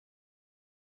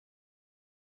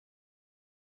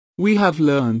We have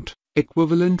learnt,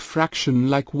 equivalent fraction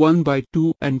like 1 by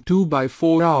 2 and 2 by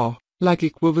 4 are, like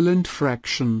equivalent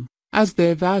fraction, as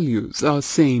their values are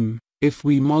same, if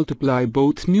we multiply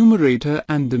both numerator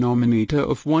and denominator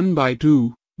of 1 by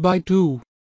 2, by 2.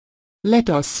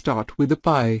 Let us start with the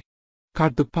pi.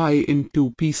 Cut the pi in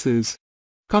 2 pieces.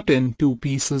 Cut in 2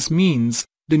 pieces means,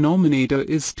 denominator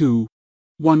is 2.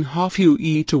 1/2 you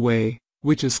eat away,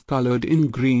 which is colored in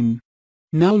green.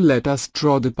 Now let us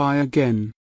draw the pi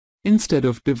again. Instead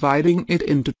of dividing it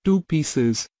into 2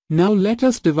 pieces, now let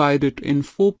us divide it in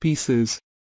 4 pieces.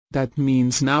 That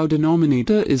means now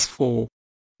denominator is 4.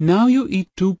 Now you eat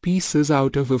 2 pieces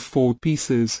out of 4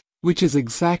 pieces, which is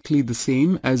exactly the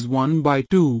same as 1 by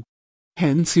 2.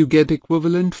 Hence you get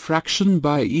equivalent fraction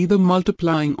by either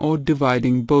multiplying or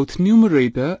dividing both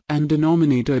numerator and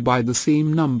denominator by the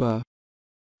same number.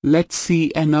 Let's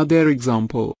see another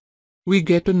example. We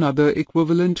get another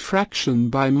equivalent fraction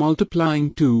by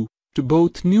multiplying 2 to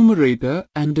both numerator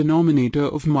and denominator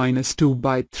of -2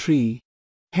 by 3.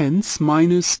 Hence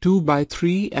 -2 by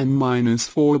 3 and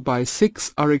 -4 by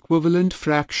 6 are equivalent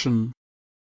fraction.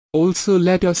 Also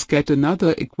let us get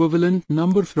another equivalent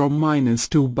number from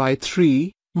 -2 by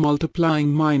 3,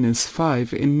 multiplying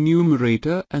 -5 in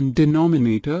numerator and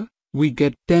denominator, we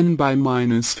get 10 by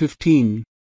 -15.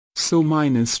 So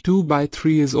 -2 by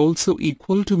 3 is also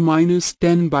equal to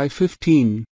 -10 by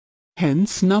 15.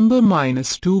 Hence number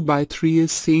 -2 by 3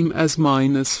 is same as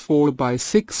 -4 by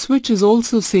 6, which is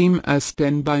also same as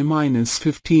 10 by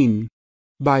 -15.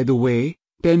 By the way,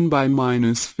 10 by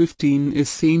 -15 is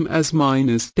same as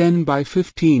 -10 by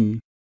 15.